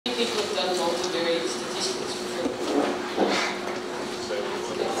people have done multivariate statistics before?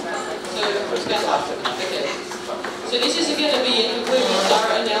 So it's about half of it. Okay. So this isn't going to be a completely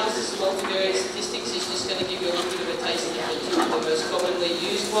thorough analysis of multivariate statistics. It's just going to give you a little bit of a taste of the two of the most commonly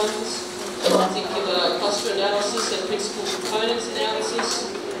used ones. In particular, cluster analysis and principal components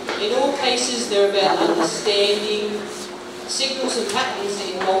analysis. In all cases, they're about understanding signals and patterns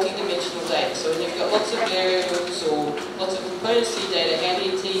in multi-dimensional data. So when you've got lots of variables or lots of components to your data, how do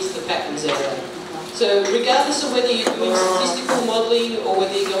you tease the patterns out? So regardless of whether you're doing statistical modelling or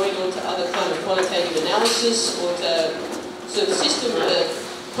whether you're going on to other kind of quantitative analysis or to sort of system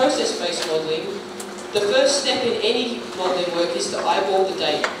process-based modelling, the first step in any modelling work is to eyeball the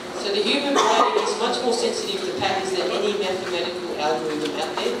data. So the human brain is much more sensitive to patterns than any mathematical algorithm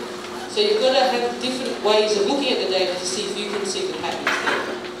out there. So you've got to have different ways of looking at the data to see if you can see the patterns there.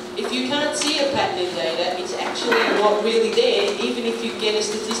 If you can't see a pattern in data, it's actually not really there, even if you get a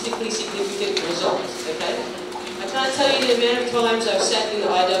statistically significant result, okay? I can't tell you the amount of times I've sat in the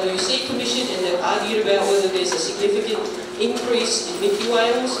IWC Commission and they've argued about whether there's a significant increase in Mickey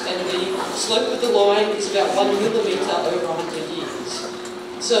whales and the slope of the line is about 1 millimetre over 100 years.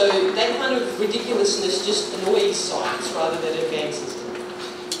 So that kind of ridiculousness just annoys science rather than advances it.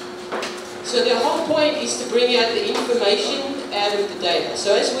 So the whole point is to bring out the information out of the data.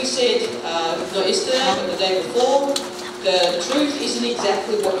 So as we said, not yesterday, but the day before, the truth isn't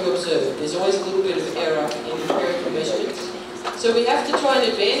exactly what you observe. There's always a little bit of error in empirical measurements. So we have to try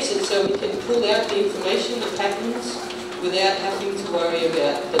and advance it so we can pull out the information, the patterns, without having to worry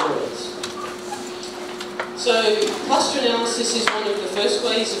about the noise. So cluster analysis is one of the first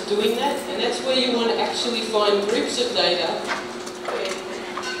ways of doing that, and that's where you want to actually find groups of data.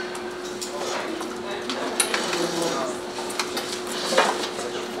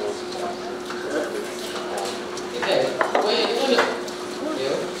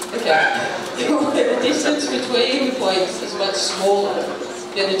 Where the distance between points is much smaller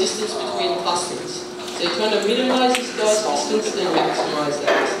than the distance between clusters. So you're trying to minimize this guy's distance and maximize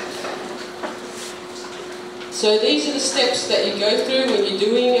that distance. So these are the steps that you go through when you're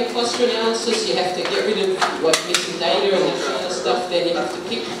doing a cluster analysis. You have to get rid of missing data and that kind of stuff. Then you have to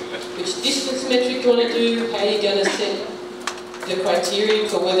pick which distance metric you want to do, how you're going to set the criteria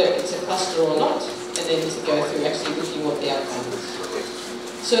for whether it's a cluster or not, and then to go through actually looking what the outcome is.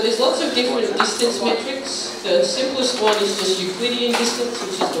 So there's lots of different distance metrics. The simplest one is just Euclidean distance,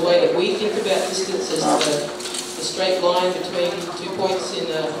 which is the way that we think about distance as the straight line between 2 points in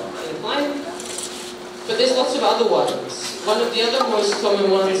a plane. But there's lots of other ones. One of the other most common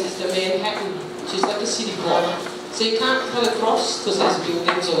ones is the Manhattan, which is like a city block. So you can't cut across because there's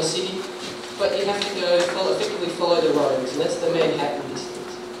buildings or a city, but you have to go effectively follow the roads, and that's the Manhattan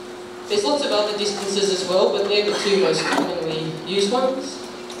distance. There's lots of other distances as well, but they're the two most commonly used ones.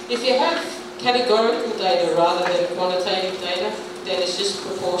 If you have categorical data rather than quantitative data, then it's just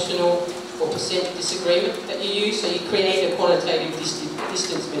proportional or percent disagreement that you use, so you create a quantitative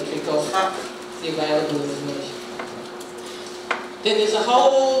distance metric of the available information. Then there's a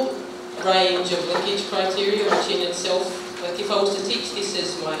whole range of linkage criteria, which in itself, like if I was to teach this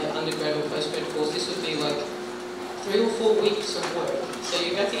as my undergrad or postgrad course, this would be like 3 or 4 weeks of work. So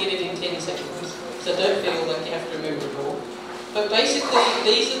you have to get it in 10 seconds. So don't feel like you have to remember it all. But basically,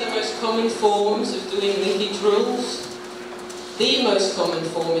 these are the most common forms of doing linkage rules. The most common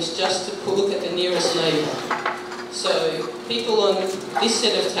form is just to look at the nearest neighbour. So people on this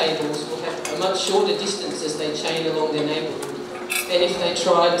set of tables will have a much shorter distance as they chain along their neighbourhood than if they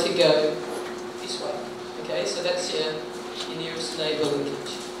tried to go this way. Okay, so that's your nearest neighbour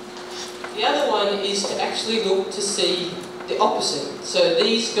linkage. The other one is to actually look to see the opposite. So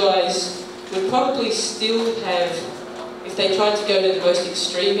these guys would probably still have, if they tried to go to the most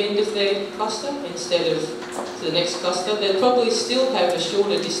extreme end of their cluster instead of to the next cluster, they'd probably still have a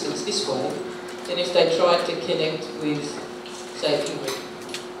shorter distance this way than if they tried to connect with, say, Ingrid.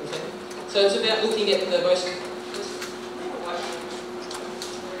 Okay? So it's about looking at the most...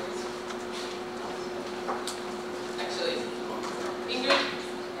 Actually, Ingrid,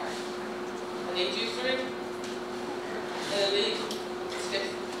 I need you through. And I need Steph,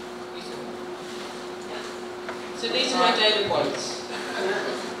 you through. So these are my data points.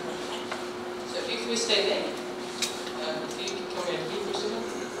 So if we stay there, if you can come around here for a second,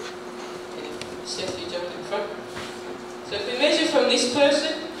 and Steph, you jump in front. So if we measure from this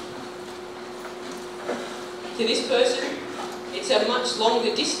person to this person, it's a much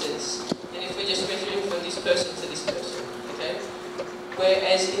longer distance than if we're just measuring from this person to this person. Okay?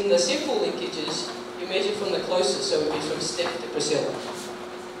 Whereas in the simple linkages, you measure from the closest, so it would be from Steph to Priscilla.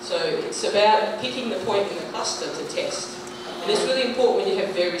 So it's about picking the point in the cluster to test. And it's really important when you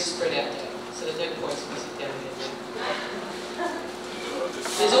have very spread out data. So the data points can sit down there.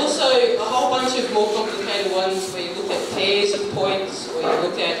 There's also a whole bunch of more complicated ones where you look at pairs of points, or you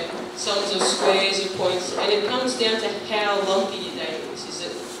look at sums of squares of points, and it comes down to how lumpy your data is. Is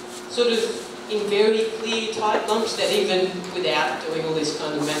it sort of in very clear tight lumps that even without doing all these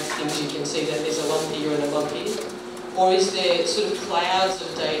kind of math things you can see that there's a lump here and a lump here? Or is there sort of clouds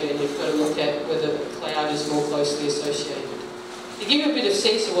of data and you've got to look at whether the cloud is more closely associated? To give you a bit of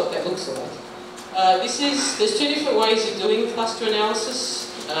sense of what that looks like. There's two different ways of doing cluster analysis.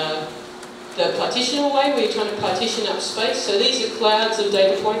 The partitional way, where you're trying to partition up space. So these are clouds of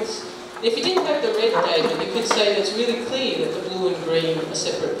data points. And if you didn't have the red data, you could say that it's really clear that the blue and green are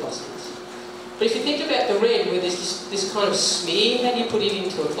separate clusters. But if you think about the red, where there's this kind of smear, how do you put it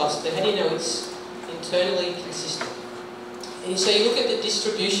into a cluster? How do you know it's internally consistent? And so you look at the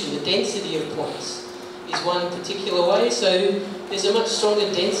distribution, the density of points is one particular way. So there's a much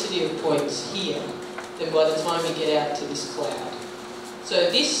stronger density of points here than by the time you get out to this cloud. So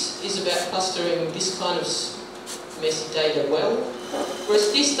this is about clustering this kind of messy data well,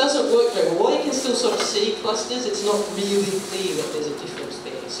 whereas this doesn't work very well. While you can still sort of see clusters, it's not really clear that there's a difference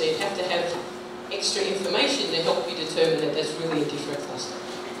there. So you'd have to have extra information to help you determine that that's really a different cluster.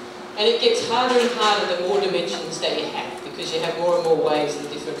 And it gets harder and harder the more dimensions that you have, because you have more and more ways that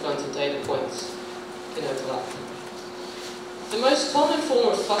different kinds of data points can overlap. The most common form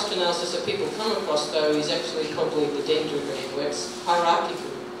of cluster analysis that people come across, though, is actually probably the dendrogram, where it's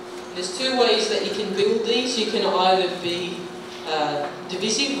hierarchical. There's two ways that you can build these. You can either be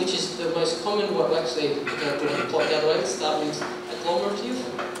divisive, which is the most common one. Actually, I'm going to plot the other way. Start with agglomerative,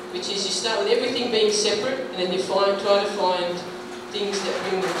 which is you start with everything being separate, and then you try to find things that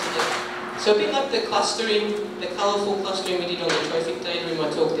bring them together. So a bit like the clustering, the colourful clustering we did on the trophic data in my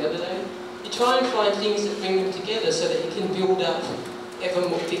talk the other day. Try and find things that bring them together so that you can build up ever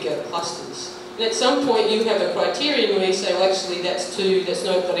more bigger clusters. And at some point you have a criterion where you say, well actually that's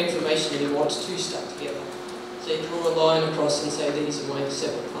not got information anymore, it's two stuck together. So you draw a line across and say these are my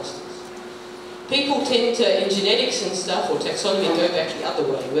separate clusters. People tend to, in genetics and stuff, or taxonomy, go back the other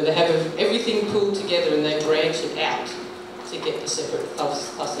way, where they have everything pulled together and they branch it out to get the separate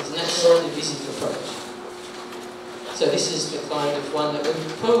clusters, and that's the divisive approach. So this is the kind of one that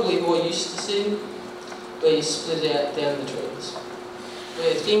we're probably more used to seeing, where you split it out down the trees.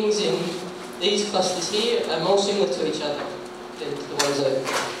 Where things in these clusters here are more similar to each other than the ones over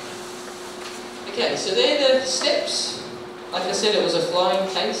there. Okay, so they're the steps. Like I said, it was a flying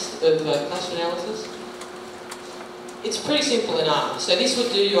taste of cluster analysis. It's pretty simple in R. So this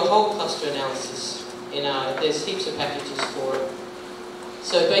would do your whole cluster analysis in R. There's heaps of packages for it.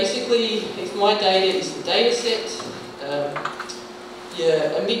 So basically, if my data is the data set, you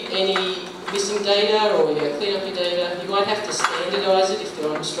omit any missing data or you clean up your data. You might have to standardise it if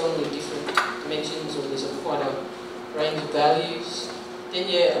they're on strongly different dimensions or there's quite a range of values. Then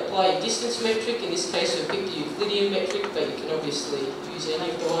you apply a distance metric. In this case, we picked the Euclidean metric, but you can obviously use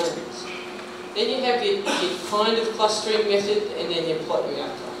any of the ones. Then you have your kind of clustering method, and then you plot your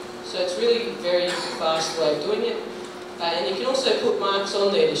outcome. So it's really a very fast way of doing it. And you can also put marks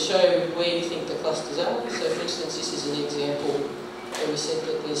on there to show where you think the clusters are. So for instance, this is an example where we said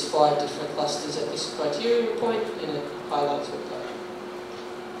that there's 5 different clusters at this criterion point, and it highlights what they are.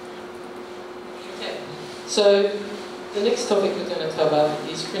 Okay, so the next topic we're going to cover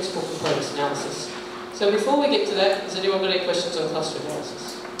is principal components analysis. So before we get to that, has anyone got any questions on cluster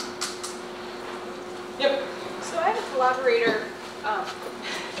analysis? Yep. So I have a collaborator.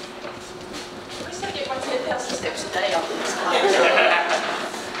 I get my 10,000 steps a day off of this cluster.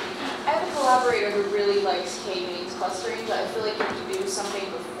 I have a collaborator who really likes K-means clustering, but I feel like you have to do something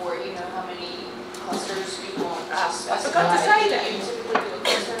before you know how many clusters you want to specify. I forgot to say that. Do you typically do a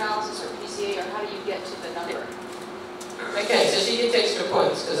cluster analysis or PCA, or how do you get to the number? Okay, so she gets extra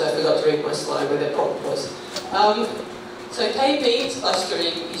points because I forgot to read my slide where that problem was. So K-means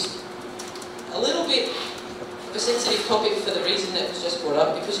clustering is a little bit a sensitive topic for the reason that was just brought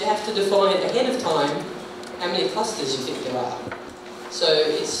up, because you have to define ahead of time how many clusters you think there are. So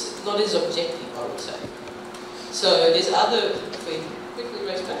it's not as objective, I would say. So there's other, if we quickly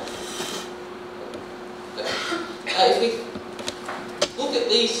race back. If we look at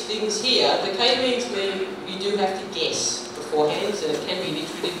these things here, the K-means mean you do have to guess beforehand, and it can be an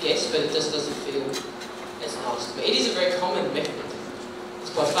iterative guess, but it just doesn't feel as nice. But it is a very common method. It's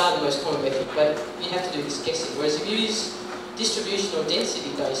by far the most common method, but you have to do this guessing. Whereas if you use distribution or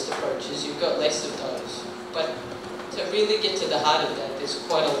density-based approaches, you've got less of those. But to really get to the heart of that, there's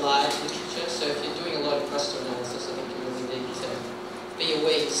quite a large literature. So if you're doing a lot of cluster analysis, I think you really need to be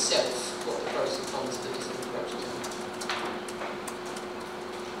aware yourself what the pros and cons of the different approaches are.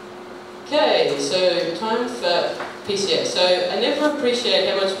 Okay, so time for PCA. So I never appreciated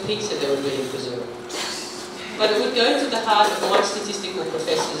how much pizza there would be in Brazil. But it would go to the heart of my statistical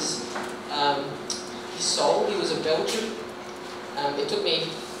professor's his soul. He was a Belgian. It took me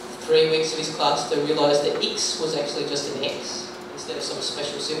 3 weeks of his class to realise that X was actually just an X instead of some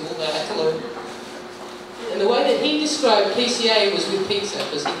special symbol that I had to learn. And the way that he described PCA was with pizza,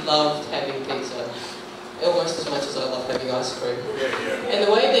 because he loved having pizza. Almost as much as I love having ice cream. And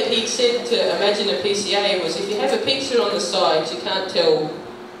the way that he said to imagine a PCA was if you have a pizza on the sides, you can't tell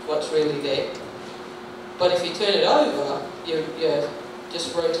what's really there. But if you turn it over, you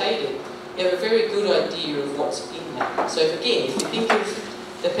just rotate it, you have a very good idea of what's in that. So again, if you think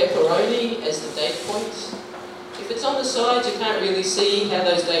of the pepperoni as the data points, if it's on the sides, you can't really see how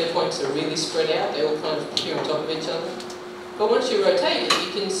those data points are really spread out. They all kind of appear on top of each other. But once you rotate it, you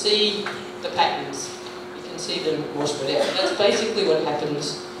can see the patterns. You can see them more spread out. That's basically what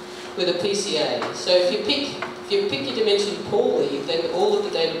happens with a PCA. So if you pick your dimension poorly, then all of the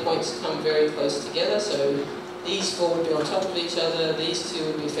data points come very close together. So these four would be on top of each other, these two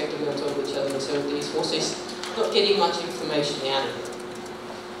would be effectively on top of each other, and so these four. So you're not getting much information out of it.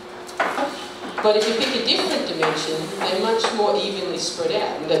 But if you pick a different dimension, they're much more evenly spread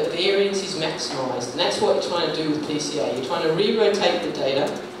out, and the variance is maximised. And that's what you're trying to do with PCA. You're trying to re-rotate the data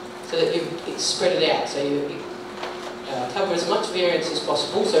so that you spread it out. So you cover as much variance as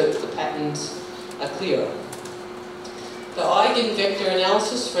possible so that the patterns are clearer. The eigenvector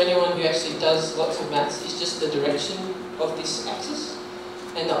analysis, for anyone who actually does lots of maths, is just the direction of this axis.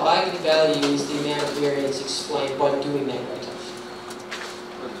 And the eigenvalue is the amount of variance explained by doing that rotation.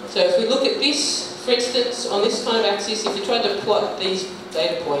 So if we look at this, for instance, on this kind of axis, if you tried to plot these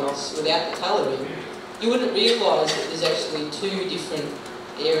data points without the colouring, you wouldn't realise that there's actually two different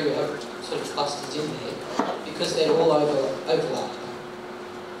area sort of clusters in there because they're all overlap.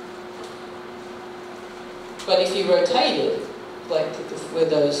 But if you rotate it, like where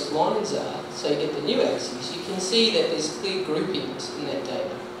those lines are, so you get the new axis, you can see that there's clear groupings in that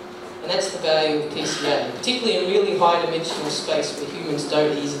data. And that's the value of PCA, particularly in really high dimensional space where humans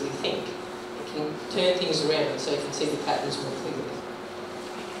don't easily think. It can turn things around so you can see the patterns more clearly.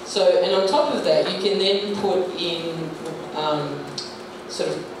 So, and on top of that, you can then put in sort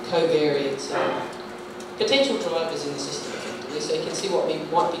of covariates, potential drivers in the system effectively, so you can see what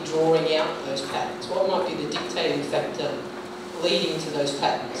might be drawing out those patterns, what might be the dictating factor leading to those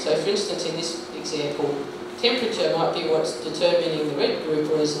patterns. So for instance, in this example, temperature might be what's determining the red group,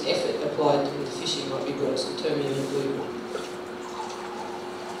 whereas effort applied to the fishing might be what's determining the blue one.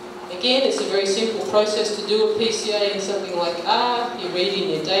 Again, it's a very simple process to do a PCA in something like R. You read in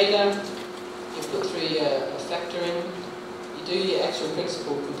your data, you put through a factor in, you do your actual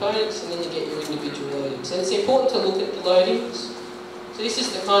principal components, and then you get your individual loadings. And it's important to look at the loadings. So this is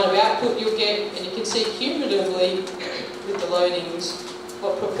the kind of output you'll get, and you can see cumulatively with the loadings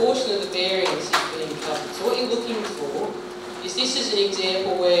what proportion of the variance is being covered. So what you're looking for is, this is an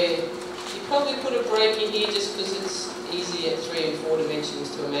example where you probably put a break in here just because it's easy at 3 and 4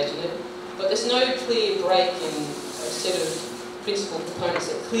 dimensions to imagine it, but there's no clear break in a set of principal components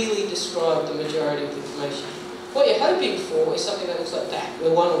that clearly describe the majority of the information. What you're hoping for is something that looks like that,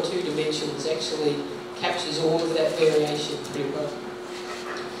 where 1 or 2 dimensions actually captures all of that variation pretty well.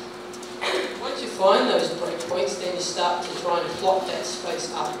 Once you find those breakpoints, then you start to try and plot that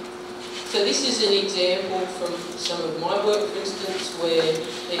space up. So this is an example from some of my work, for instance, where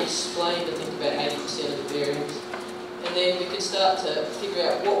they explained, I think, about 80% of the variance. And then we could start to figure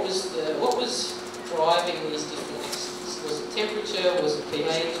out what was driving these different axes. Was it temperature? Was it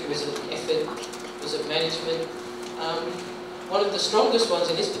pH? Was it effort? Was it management? One of the strongest ones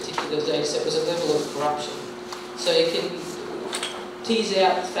in this particular data set was a level of corruption. So you can tease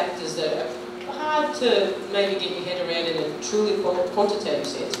out factors that are hard to maybe get your head around in a truly quantitative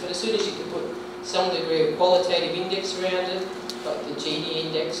sense, but as soon as you can put some degree of qualitative index around it, like the Gini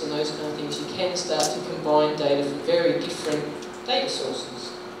index and those kind of things, you can start to combine data from very different data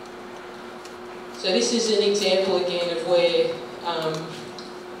sources. So this is an example again of where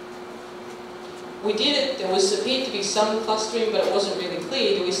we did it, there appeared to be some clustering, but it wasn't really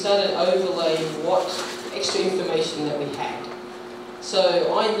clear till we started overlaying what extra information that we had.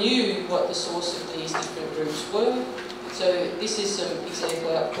 So I knew what the source of these different groups were. So this is some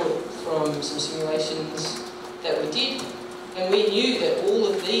example output from some simulations that we did. And we knew that all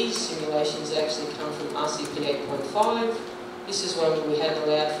of these simulations actually come from RCP 8.5. This is one where we hadn't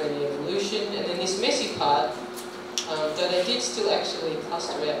allowed for any evolution. And then this messy part, though they did still actually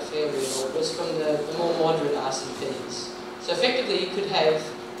cluster out fairly well, was from the more moderate RCPs. So effectively you could have,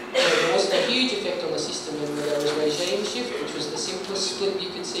 there wasn't a huge effect on the system when there was regime shift, which was the simplest split you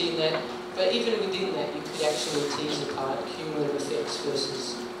could see in that But even within that, you could actually tease apart cumulative effects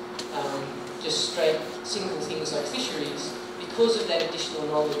versus just straight single things like fisheries because of that additional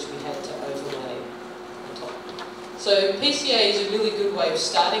knowledge we had to overlay on top. So PCA is a really good way of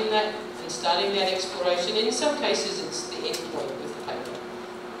starting that and starting that exploration. And in some cases, it's the end point with the paper.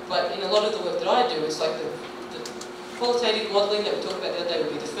 But in a lot of the work that I do, it's like the qualitative modelling that we talked about the other day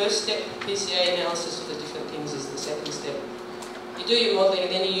would be the first step. PCA analysis of the different things is the second step. You do your modelling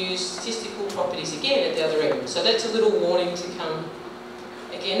and then you use statistical properties again at the other end. So that's a little warning to come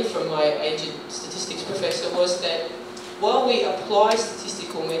again from my aged statistics professor, was that while we apply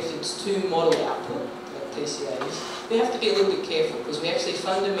statistical methods to model output, like PCAs, we have to be a little bit careful because we actually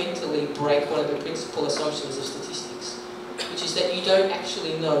fundamentally break one of the principal assumptions of statistics, which is that you don't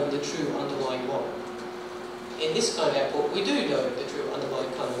actually know the true underlying model. In this kind of output, we do know the true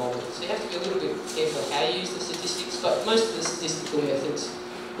underlying kind of model. So you have to be a little bit careful how you use the statistics, but most of the statistical methods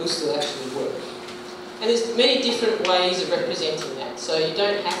will still actually work. And there's many different ways of representing that. So you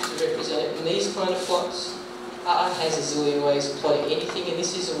don't have to represent it in these kind of plots. Art has a zillion ways of plotting anything, and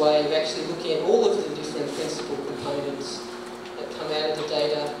this is a way of actually looking at all of the different principal components that come out of the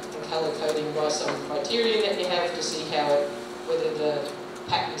data and colour coding by some criterion that you have to see how whether the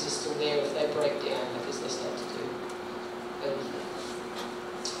patterns are still there if they break down, because they start to do over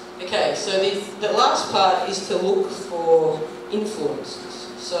here. Okay, so the last part is to look for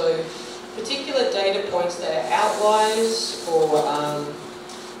influences. So particular data points that are outliers or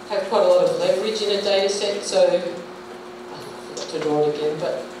have quite a lot of leverage in a data set. So, I forgot to draw it again,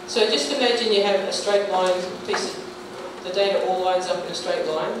 but so just imagine you have a straight line piece of the data all lines up in a straight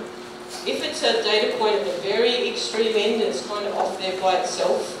line. If it's a data point at the very extreme end and it's kind of off there by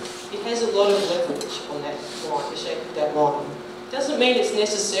itself, it has a lot of leverage on that line, the shape of that line. It doesn't mean it's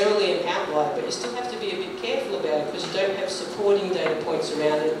necessarily an outlier, but you still have to be a bit careful about it because you don't have supporting data points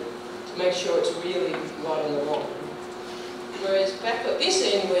around it to make sure it's really right on the line. Whereas back at this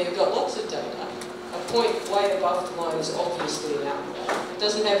end where you've got lots of data, a point way above the line is obviously an outlier. It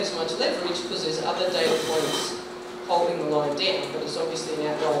doesn't have as much leverage because there's other data points holding the line down, but it's obviously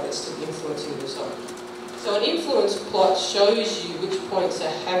an outlier that's still influencing the result. So an influence plot shows you which points are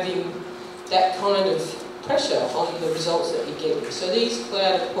having that kind of pressure on the results that you're getting. So these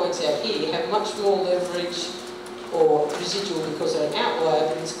clouded points out here have much more leverage or residual because they're an outlier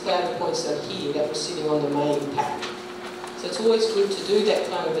than these clouded points out here that were sitting on the main pattern. So it's always good to do that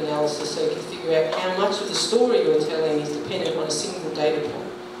kind of analysis so you can figure out how much of the story you're telling is dependent on a single data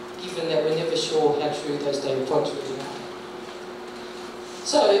point, given that we're never sure how true those data points really are.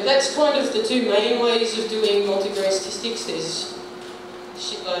 So that's kind of the two main ways of doing multivariate statistics. There's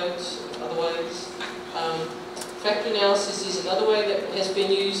shitloads of other ways. Factor analysis is another way that has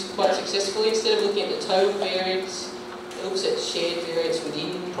been used quite successfully. Instead of looking at the total variance, it looks at shared variance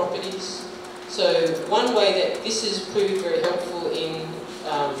within properties. So one way that this has proved very helpful in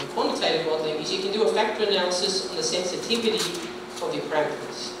quantitative modelling is you can do a factor analysis on the sensitivity of your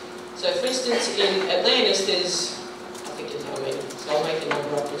parameters. So for instance, in Atlantis there's, I think it's how many, so I'll make a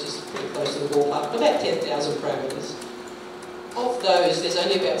number up which is pretty close to the ballpark, about 10,000 parameters. Of those, there's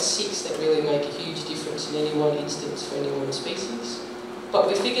only about 6 that really make a huge difference in any one instance for any one species. But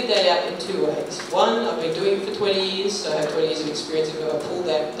we figured that out in 2 ways. One, I've been doing it for 20 years, so I have 20 years of experience. If I pull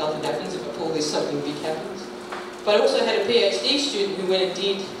that, nothing happens. If I pull this, something big happens. But I also had a PhD student who went and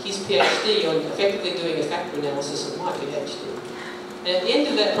did his PhD on effectively doing a factor analysis of my PhD. And at the end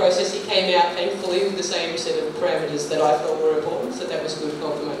of that process, he came out, thankfully, with the same set of parameters that I thought were important, so that was good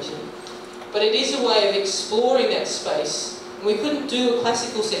confirmation. But it is a way of exploring that space. We couldn't do a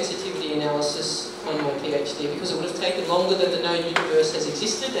classical sensitivity analysis on my PhD because it would have taken longer than the known universe has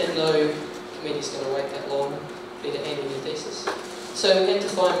existed, and no committee's going to wait that long for you to hand in your thesis. So we had to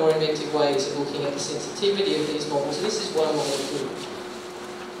find more inventive ways of looking at the sensitivity of these models, and this is one way of doing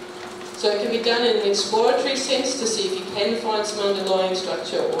it. So it can be done in an exploratory sense to see if you can find some underlying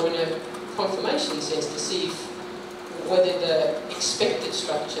structure, or in a confirmation sense to see whether the expected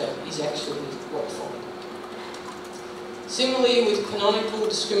structure is actually what you find. Similarly, with canonical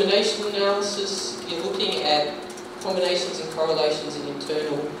discrimination analysis, you're looking at combinations and correlations in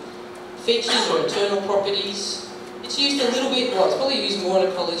internal features or internal properties. It's used a little bit, well, it's probably used more in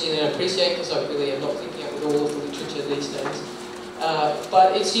ecology than I appreciate because I really am not keeping up with all of the literature these days.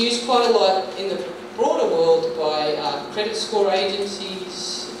 But it's used quite a lot in the broader world by credit score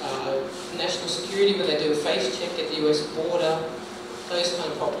agencies, national security where they do a face check at the US border, those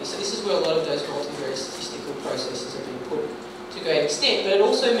kind of properties. So this is where a lot of those multivariate statistical processes have been put to a great extent, but it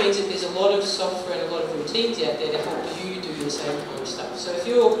also means that there's a lot of software and a lot of routines out there to help you do the same kind of stuff. So if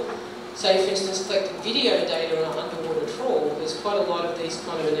you're say, for instance, collecting video data on an underwater trawl, there's quite a lot of these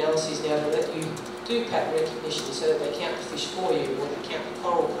kind of analyses now that let you do pattern recognition so that they count the fish for you, or they count the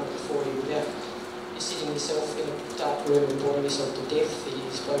coral number for you without you sitting yourself in a dark room and boring yourself to death for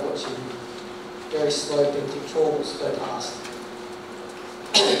years by watching very slow benthic trawls go past.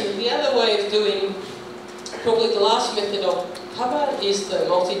 The other way of doing, probably the last method I'll cover, is the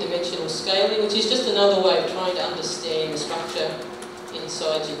multi-dimensional scaling, which is just another way of trying to understand the structure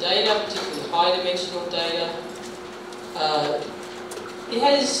inside your data, particularly high-dimensional data. It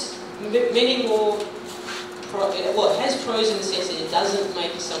has many more, well, it has pros in the sense that it doesn't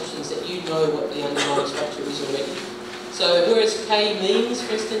make assumptions that you know what the underlying structure is already. So whereas K-means,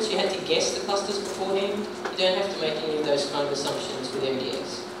 for instance, you had to guess the clusters beforehand, you don't have to make any of those kind of assumptions with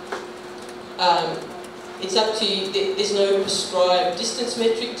MDS. It's up to you, there's no prescribed distance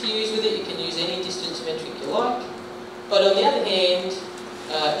metric to use with it, you can use any distance metric you like. But on the other hand,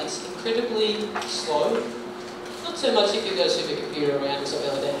 it's incredibly slow. Not so much if you've got a supercomputer around or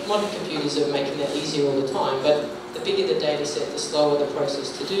something like that. Modern computers are making that easier all the time, but the bigger the data set, the slower the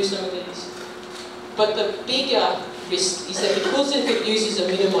process to do some of these. But the bigger risk is that because if it uses a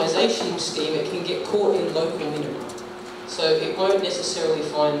minimization scheme, it can get caught in local minima. So it won't necessarily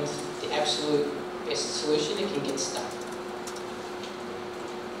find the absolute best solution, it can get stuck.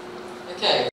 Okay.